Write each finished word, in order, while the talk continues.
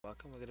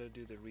we're going to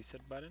do the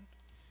reset button.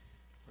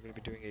 We're going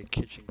to be doing a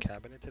kitchen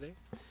cabinet today.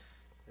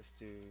 Let's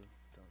do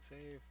don't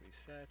save,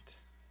 reset,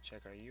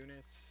 check our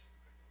units,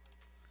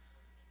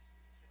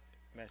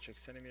 metric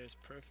centimeters,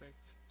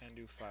 perfect, and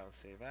do file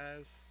save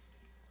as.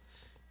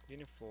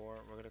 Unit 4,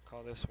 we're going to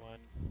call this one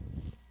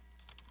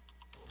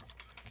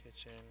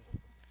kitchen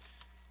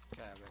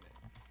cabinet.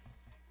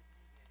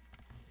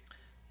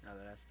 Now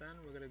that that's done,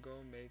 we're going to go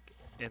make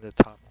in the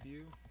top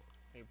view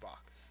a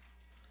box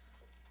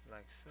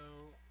like so,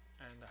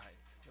 and the height.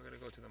 We're going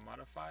to go to the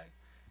modify,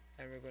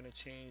 and we're going to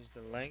change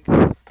the length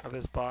of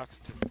this box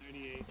to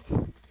 38,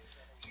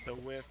 the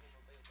width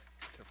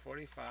to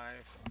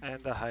 45,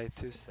 and the height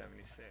to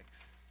 76.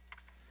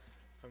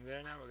 From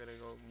there now we're going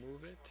to go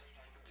move it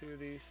to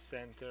the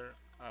center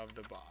of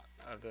the box,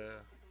 of the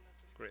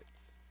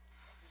grids.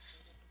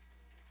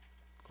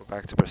 Go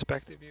back to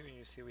perspective view and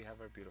you see we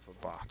have our beautiful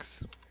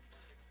box.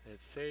 Hit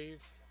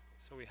save,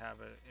 so we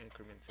have an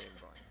increment save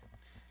going.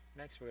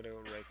 Next we're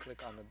going to right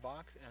click on the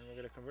box and we're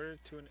going to convert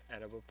it to an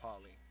editable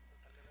poly.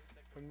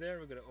 From there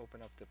we're going to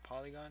open up the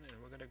polygon and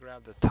we're going to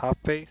grab the top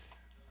face,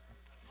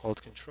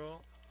 hold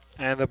control,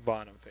 and the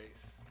bottom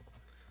face.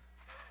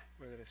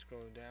 We're going to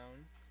scroll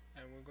down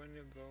and we're going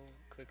to go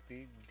click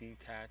the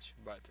detach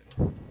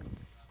button.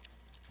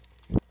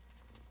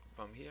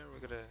 From here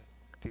we're going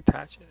to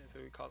detach it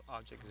until we call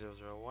object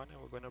 001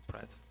 and we're going to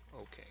press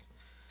OK.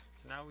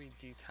 So now we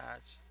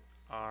detached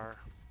our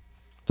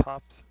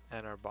tops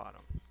and our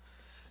bottom.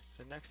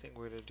 The next thing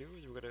we're going to do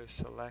is we're going to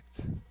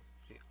select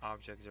the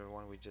object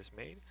 01 we just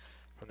made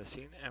from the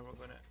scene and we're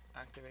going to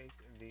activate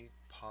the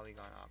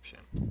polygon option.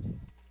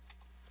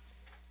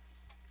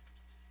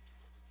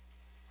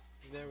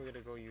 Then we're going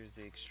to go use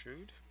the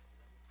extrude,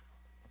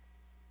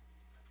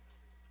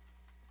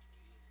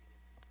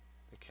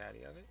 the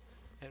caddy of it,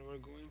 and we're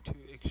going to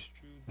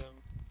extrude them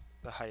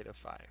the height of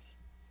 5.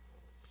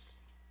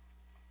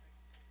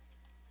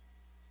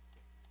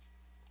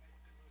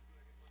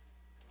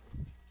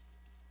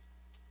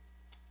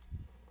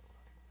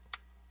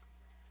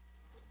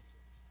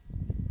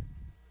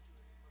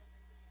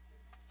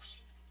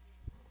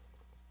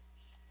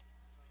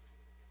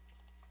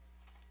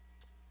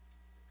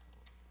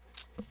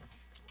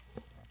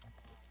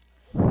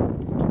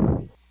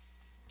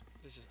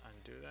 Let's just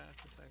undo that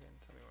for a second.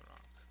 Tell me what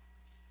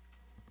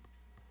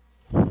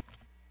wrong.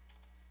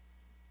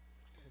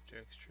 Here's the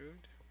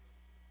extrude.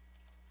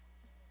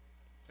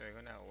 There we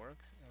go, now it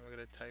works. And we're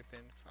going to type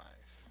in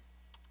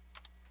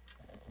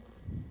 5.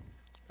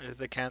 There's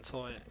the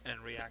cancel and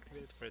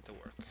reactivate it for it to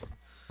work.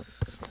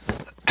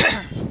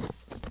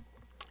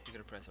 You're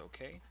going to press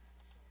OK.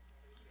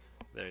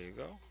 There you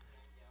go.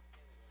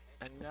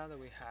 And now that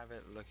we have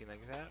it looking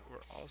like that,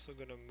 we're also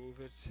going to move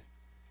it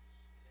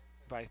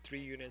by 3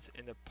 units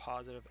in the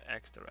positive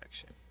X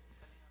direction.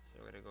 So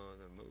we're going to go to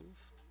the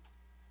move,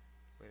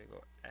 we're going to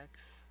go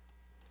X,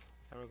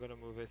 and we're going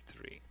to move it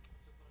 3.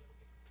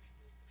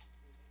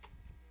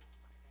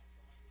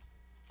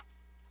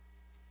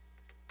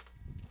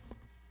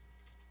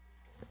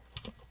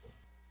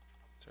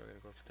 So we're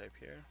going to go type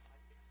here,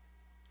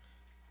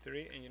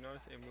 3, and you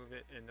notice it moved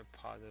it in the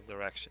positive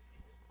direction.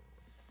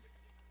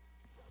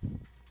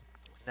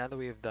 Now that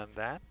we have done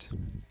that,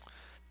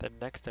 the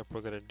next step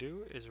we're going to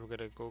do is we're going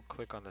to go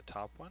click on the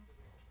top one,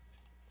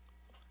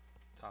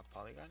 top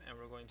polygon, and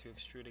we're going to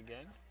extrude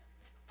again.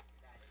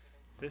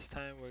 This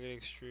time we're going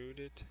to extrude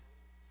it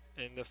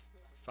in the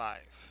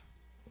 5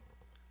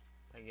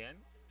 again,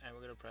 and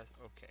we're going to press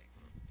OK.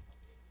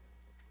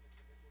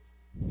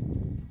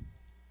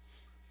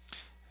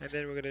 And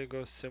then we're going to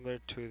go similar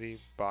to the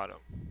bottom.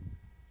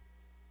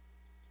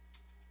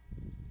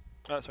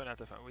 Oh, sorry, not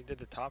the front. We did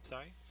the top,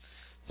 sorry.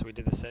 So we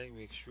did the setting,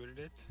 we extruded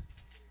it.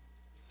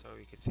 So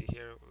you can see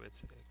here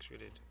it's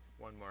extruded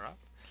one more up.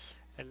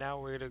 And now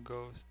we're going to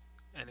go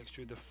and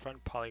extrude the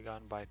front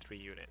polygon by 3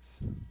 units.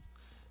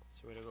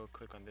 So we're going to go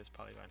click on this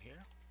polygon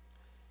here.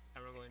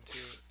 And we're going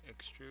to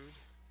extrude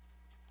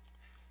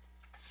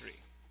 3.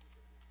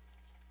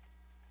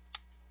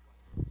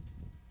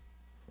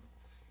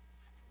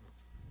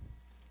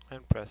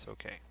 And press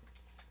OK.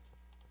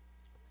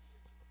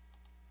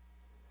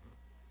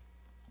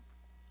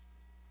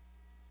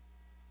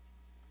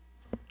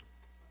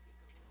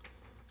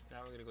 Now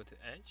we're going to go to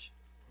edge,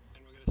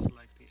 and we're going to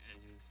select the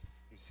edges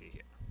you see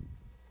here.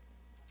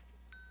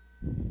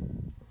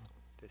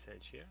 This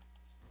edge here.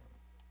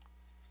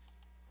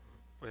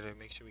 We're going to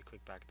make sure we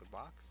click back the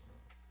box,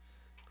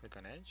 click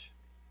on edge,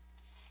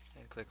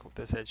 and click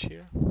this edge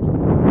here,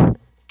 and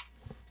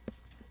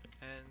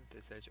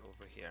this edge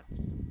over here.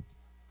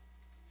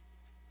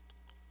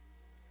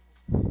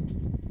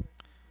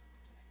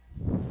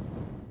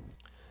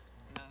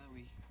 Now that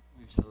we've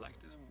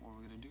selected them, what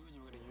we're going to do is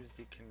we're going to use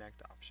the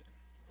connect option.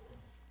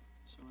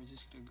 So we're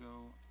just going to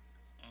go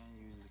and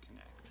use the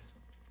connect.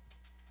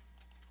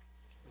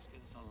 Just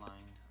gets a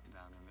line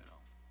down the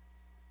middle.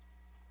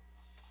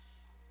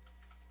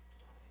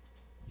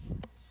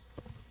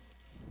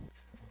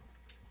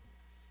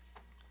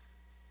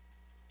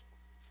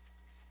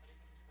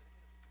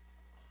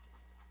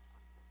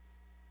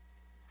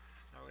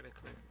 Now we're going to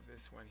click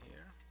this one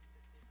here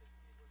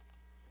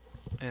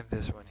and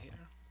this one here.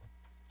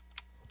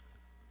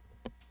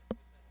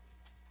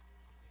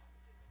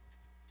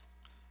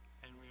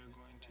 And we are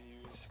going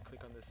to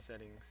click on the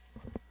settings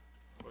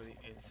for the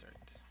insert.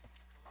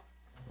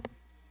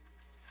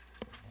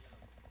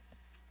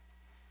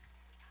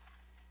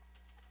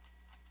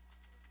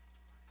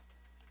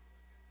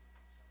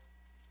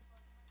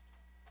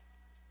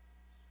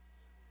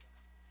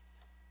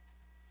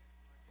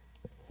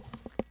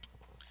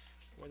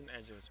 It wasn't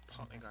edge, it was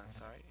polygon,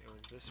 sorry. It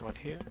was this one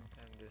here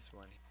and this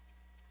one.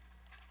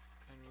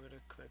 And we're going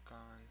to click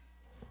on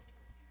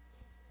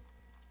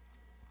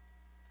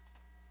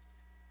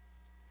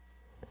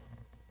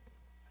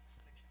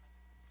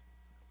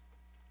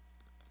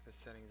the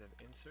settings of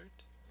insert,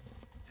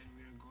 and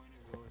we are going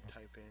to go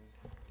type in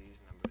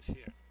these numbers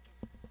here.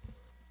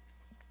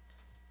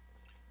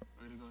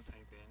 We're going to go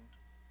type in,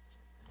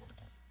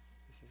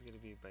 this is going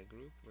to be by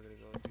group, we're going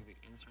to go do the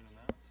insert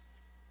amount.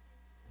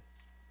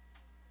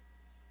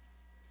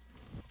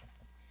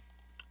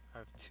 I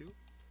have 2,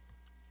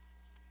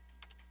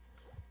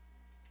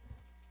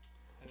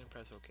 and then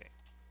press OK.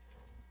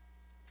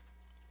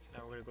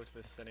 Now we're going to go to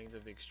the settings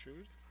of the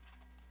extrude.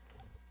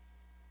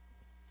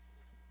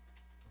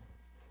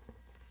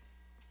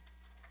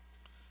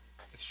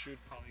 Extrude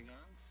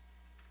polygons,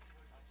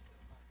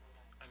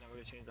 and now we're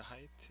going to change the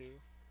height to 1.5,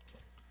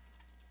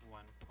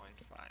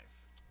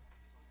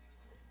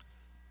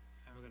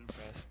 and we're going to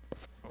press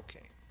OK.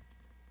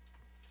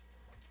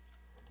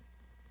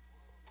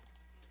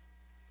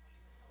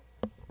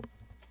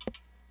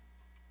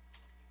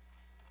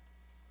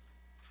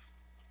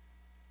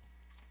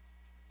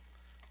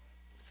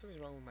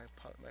 Something's wrong with my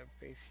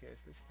face here,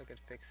 so let's see if I can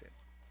fix it.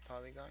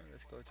 Polygon,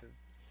 let's go to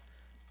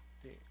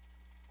the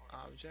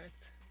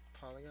object,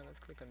 polygon, let's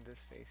click on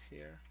this face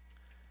here,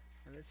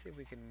 and let's see if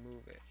we can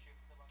move it.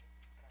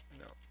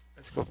 No,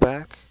 let's go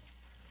back,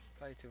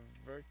 apply to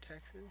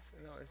vertexes,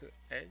 no, let's do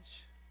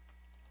edge.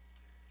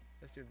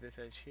 Let's do this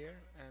edge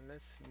here, and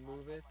let's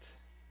move it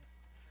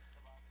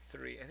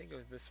 3. I think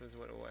this was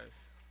what it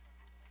was.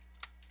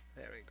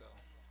 There we go.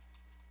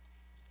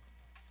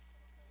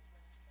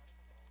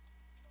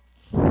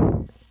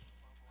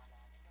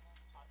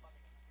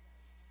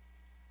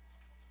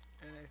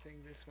 And I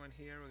think this one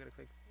here, we're going to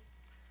click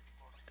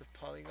the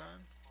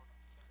polygon.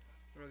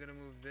 We're going to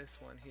move this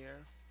one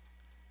here,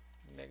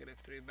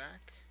 -3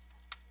 back.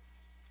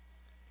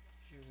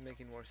 This is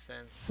making more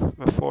sense.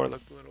 Before it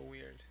looked a little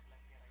weird.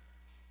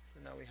 So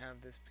now we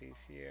have this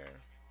piece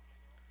here.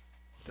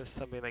 Does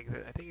something like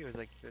that. I think it was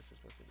like this is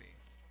supposed to be.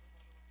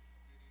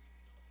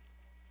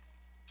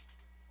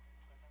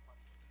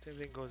 Same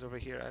thing goes over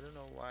here. I don't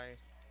know why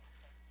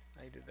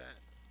I did that.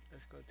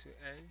 Let's go to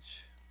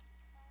edge.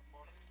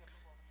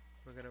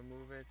 We're gonna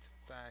move it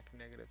back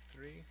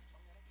 -3.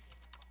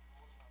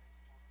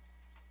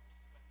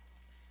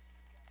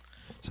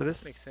 So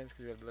this makes sense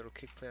because we have the little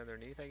kick plate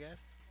underneath, I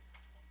guess.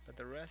 But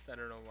the rest, I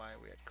don't know why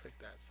we had clicked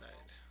that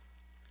side.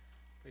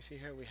 We see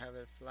here we have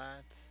it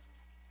flat.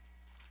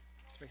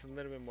 This makes a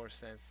little bit more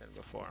sense than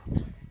before.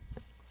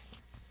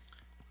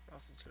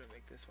 Also, just gonna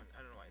make this one.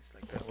 I don't know why it's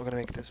like that. We're gonna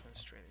make this one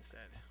straight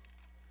instead.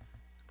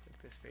 Click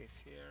this face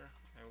here,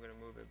 and we're gonna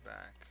move it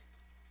back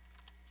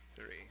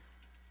 3.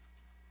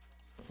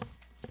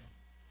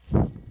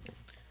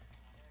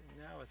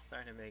 Now it's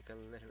starting to make a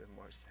little bit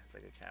more sense,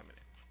 like a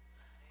cabinet.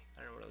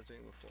 I don't know what I was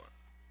doing before.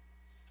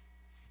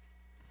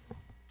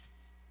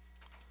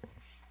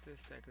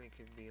 This technically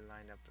could be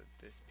lined up with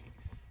this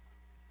piece.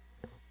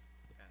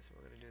 Yeah, so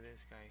we're going to do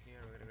this guy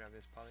here. We're going to grab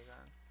this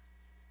polygon.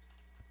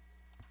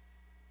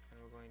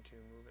 And we're going to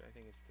move it, I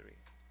think it's 3.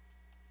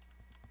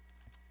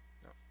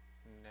 No,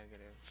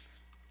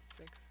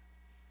 -6.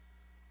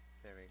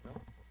 There we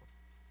go.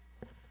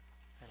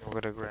 And we're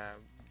going to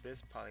grab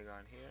this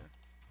polygon here.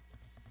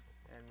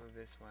 And move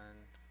this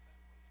one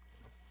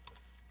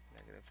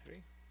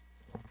 -3.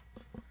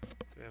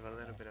 So we have a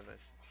little bit of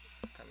us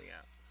coming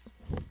out.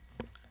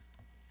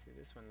 See,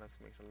 this one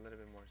makes a little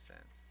bit more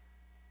sense.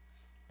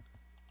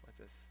 What's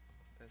this?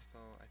 Let's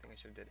go, I think I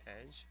should have did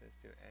edge. Let's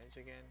do edge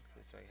again,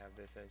 just so I have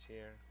this edge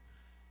here.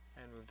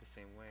 And move the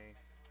same way.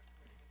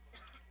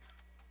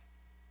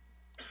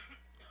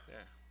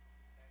 There.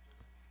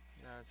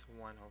 Now it's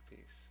one whole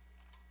piece.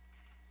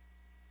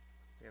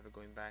 We have it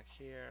going back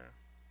here.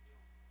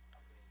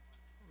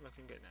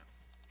 Looking good now.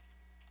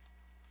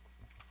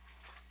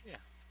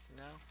 Yeah, so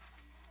now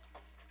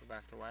go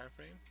back to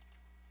wireframe.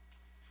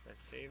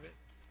 Let's save it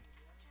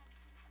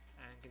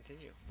and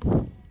continue.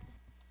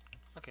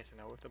 Okay, so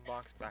now with the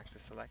box back to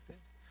selected,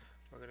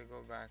 we're going to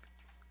go back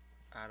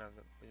out of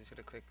it. We're just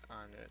going to click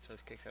on it so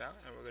it kicks it out,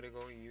 and we're going to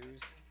go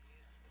use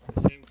the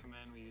same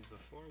command we used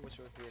before, which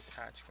was the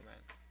attach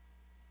command.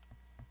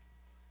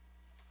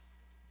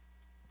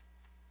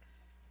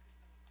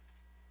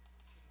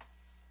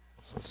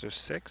 So let's do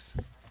 6.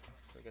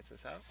 So it gets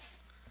this out.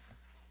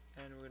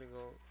 And we're going to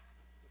go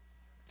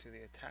to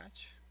the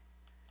attach,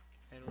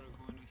 and we're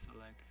going to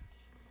select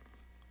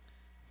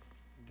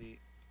the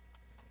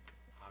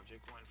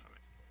object 1 from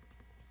it.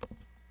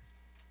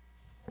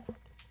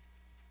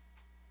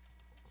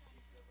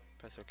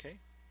 Press OK,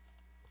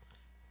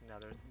 Now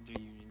they're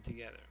union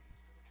together.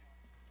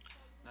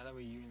 Now that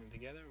we're union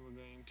together, we're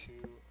going to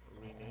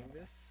rename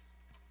this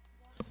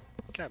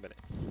cabinet.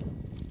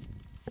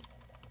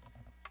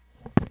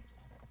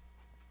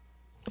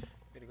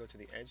 We're going to go to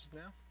the edges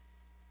now.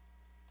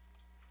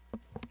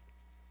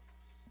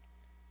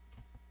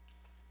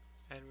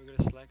 And we're going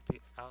to select the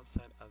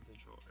outside of the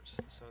drawers,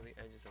 so the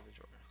edges of the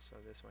drawer. So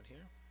this one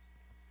here,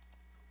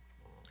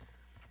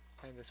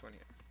 and this one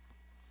here.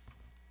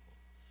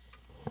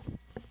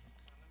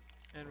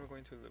 And we're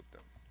going to loop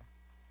them.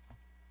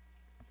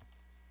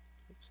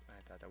 Oops,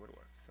 I thought that would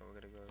work. So we're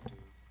going to go to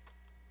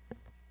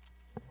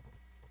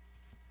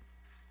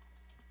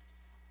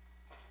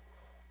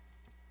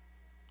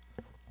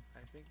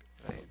I think,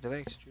 did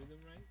I extrude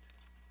them right?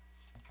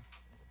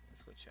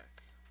 Let's go check.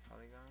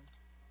 Polygon.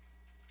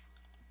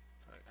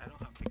 I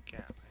don't have the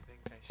gap. I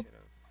think I should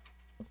have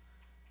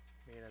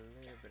made a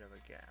little bit of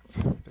a gap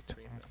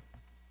between them.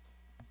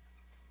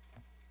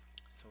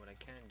 So what I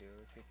can do,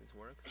 let's see if this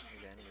works.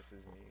 Again, this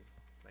is me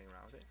playing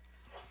around with it.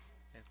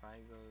 If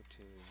I go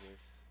to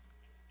this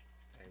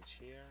edge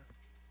here,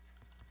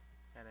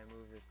 and I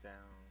move this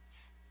down,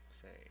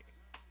 say,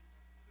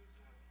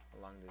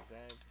 along the Z,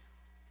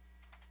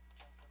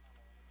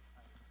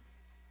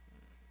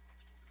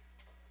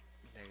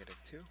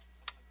 -2.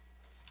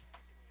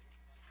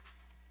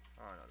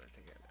 Oh no, they're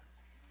together.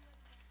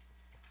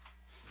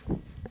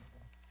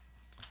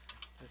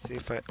 Let's see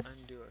if I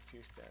undo a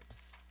few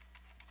steps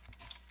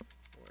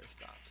where it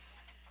stops.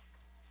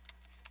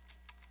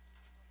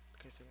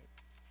 Okay, so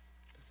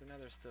now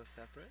they're still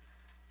separate.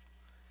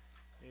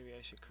 Maybe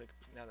I should click,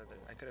 now that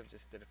I could have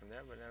just did it from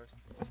there, but now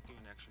let's do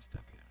an extra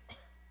step here.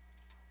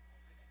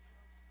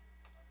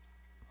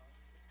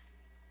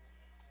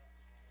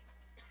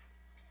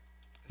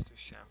 Let's do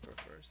chamfer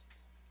first.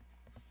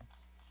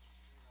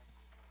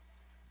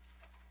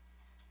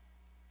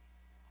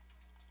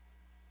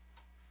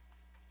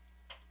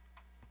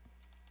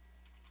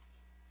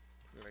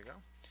 There we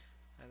go.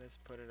 And let's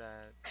put it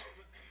at,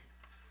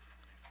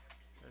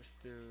 let's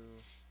do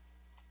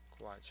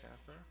quad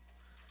chamfer,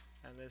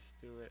 and let's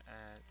do it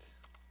at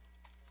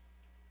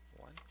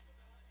 1.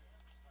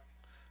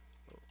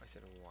 Oh, I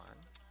said 1.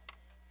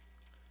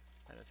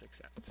 And let's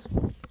accept.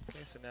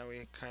 Okay, so now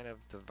we kind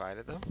of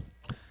divided them.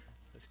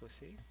 Let's go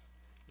see.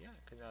 Yeah,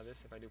 because now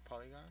this, if I do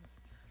polygons,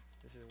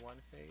 this is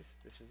one face,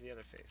 this is the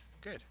other face.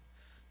 Good.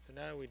 So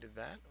now we did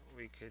that,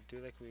 we could do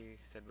like we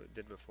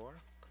did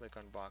before. Click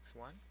on box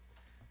 1.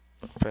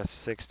 Press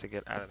 6 to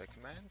get out of the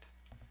command.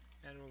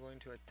 And we're going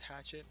to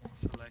attach it,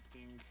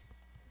 selecting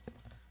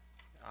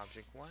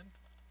object 1.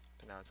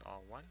 So now it's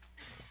all 1.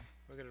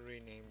 We're going to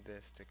rename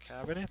this to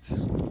cabinet.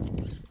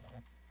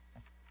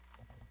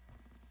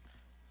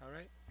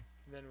 Alright,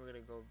 then we're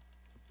going to go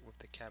with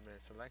the cabinet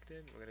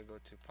selected. We're going to go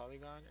to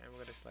polygon, and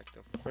we're going to select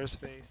the first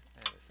face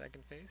and the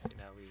second face. So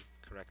now we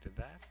corrected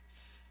that.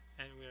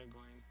 And we are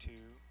going to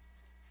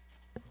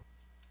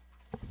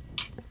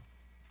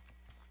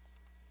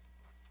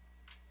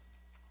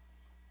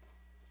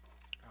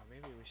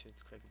maybe we should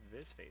click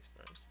this face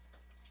first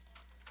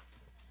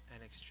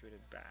and extrude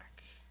it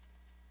back.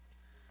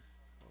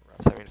 Oh,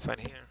 Rob's having fun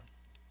here.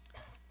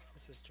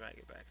 Let's just drag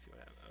it back, see what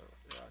happens. Oh,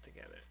 they're all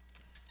together.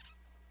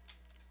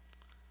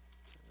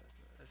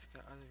 Let's go,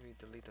 we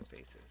delete the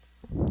faces.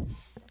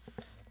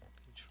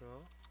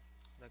 Control,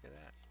 look at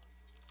that.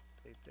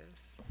 Delete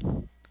this.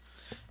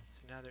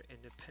 So now they're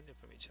independent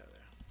from each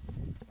other.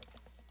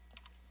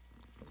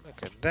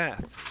 Look at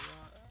that.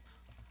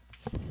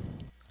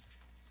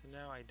 So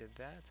now I did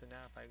that. So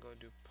now if I go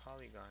do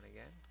polygon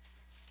again,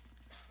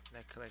 and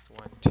I collect 1,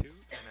 2,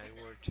 and I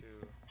were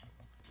to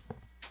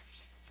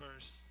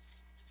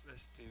first,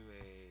 let's do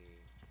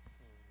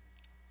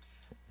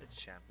let's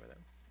chamfer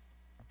them.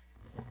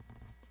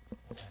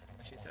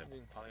 Actually, instead of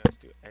doing polygons,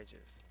 do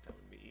edges. That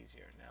would be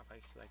easier. Now if I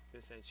select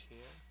this edge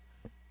here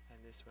and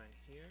this one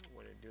here,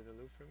 would it do the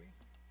loop for me?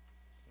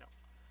 No.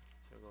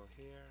 So go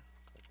here,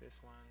 click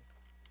this one,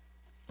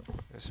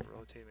 just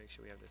rotate, make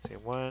sure we have the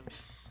same one.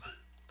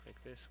 Click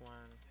this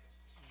one,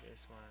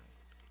 this one,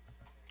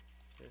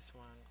 this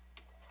one,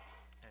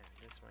 and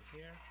this one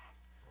here.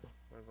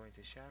 We're going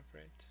to chamfer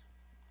it.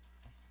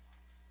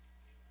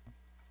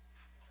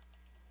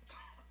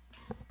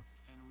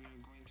 And we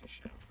are going to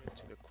chamfer it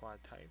to the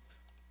quad type.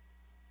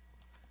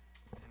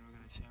 And we're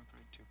going to chamfer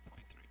it to 0.3.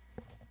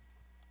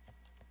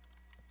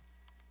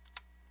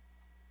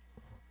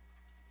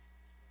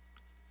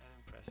 And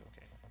then press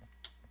OK.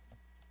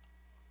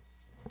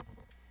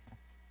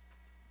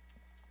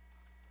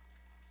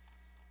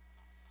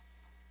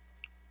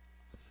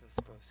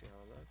 Let's go see how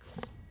it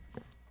looks.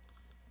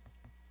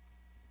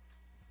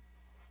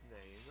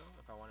 There you go.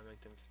 If I want to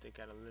make them stick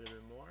out a little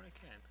bit more, I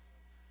can.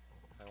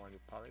 If I want to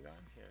do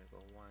polygon, here I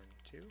go 1,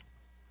 2.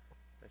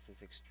 Let's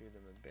just extrude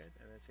them a bit,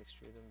 and let's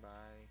extrude them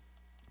by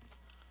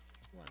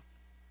 1.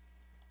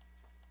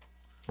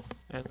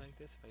 And like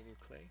this, if I do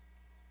clay,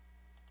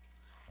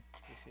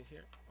 you see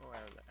here? Oh,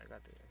 I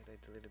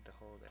deleted the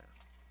hole there.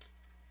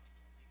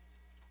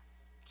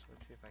 So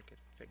let's see if I could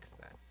fix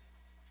that.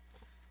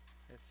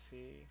 Let's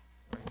see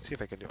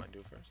if I can do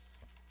undo first.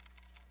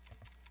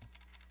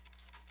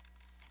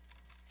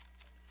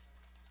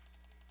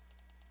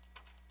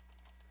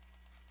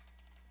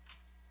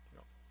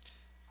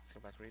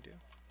 redo.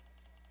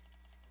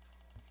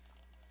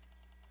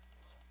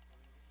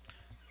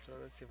 So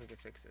let's see if we can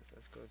fix this.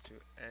 Let's go to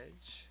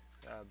edge,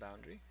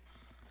 boundary.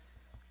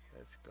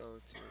 Let's go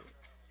to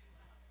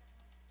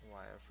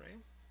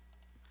wireframe,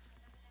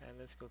 and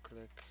let's go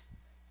click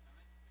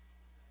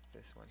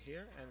this one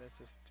here, and let's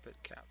just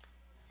put cap.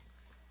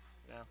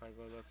 Now if I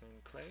go look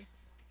in clay,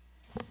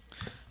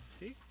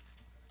 see?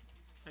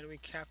 And we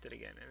capped it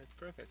again, and it's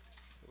perfect.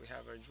 So we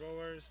have our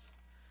drawers,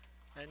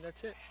 and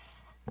that's it.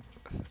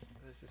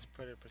 Let's just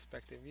put it in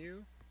perspective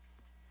view.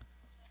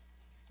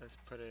 Let's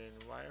put it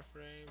in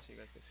wireframe so you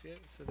guys can see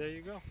it. So there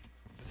you go.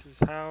 This is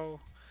how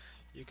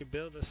you can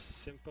build a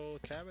simple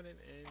cabinet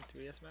in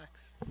 3ds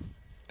Max.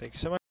 Thank you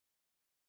so much.